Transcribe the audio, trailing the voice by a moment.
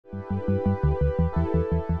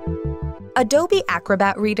Adobe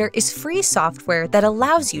Acrobat Reader is free software that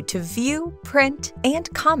allows you to view, print,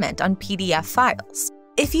 and comment on PDF files.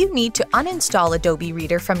 If you need to uninstall Adobe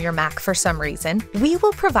Reader from your Mac for some reason, we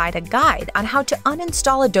will provide a guide on how to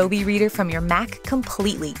uninstall Adobe Reader from your Mac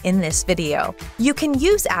completely in this video. You can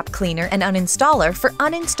use App Cleaner and Uninstaller for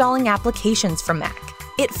uninstalling applications from Mac.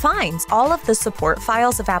 It finds all of the support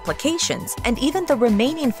files of applications and even the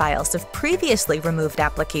remaining files of previously removed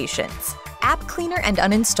applications. App Cleaner and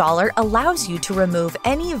Uninstaller allows you to remove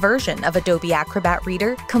any version of Adobe Acrobat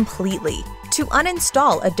Reader completely. To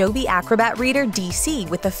uninstall Adobe Acrobat Reader DC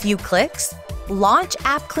with a few clicks, launch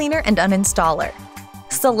App Cleaner and Uninstaller.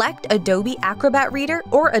 Select Adobe Acrobat Reader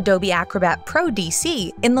or Adobe Acrobat Pro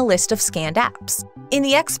DC in the list of scanned apps. In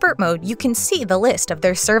the Expert mode, you can see the list of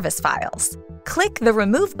their service files. Click the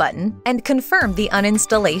Remove button and confirm the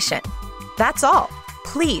uninstallation. That's all.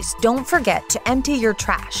 Please don't forget to empty your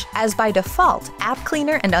trash, as by default, App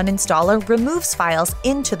Cleaner and Uninstaller removes files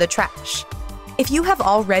into the trash. If you have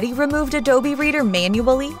already removed Adobe Reader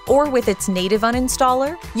manually or with its native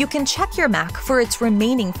uninstaller, you can check your Mac for its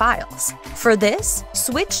remaining files. For this,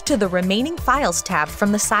 switch to the Remaining Files tab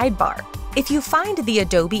from the sidebar. If you find the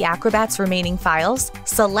Adobe Acrobat's remaining files,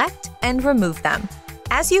 select and remove them.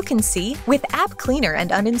 As you can see, with App Cleaner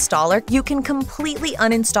and Uninstaller, you can completely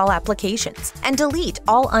uninstall applications and delete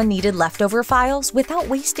all unneeded leftover files without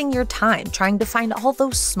wasting your time trying to find all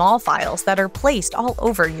those small files that are placed all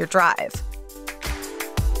over your drive.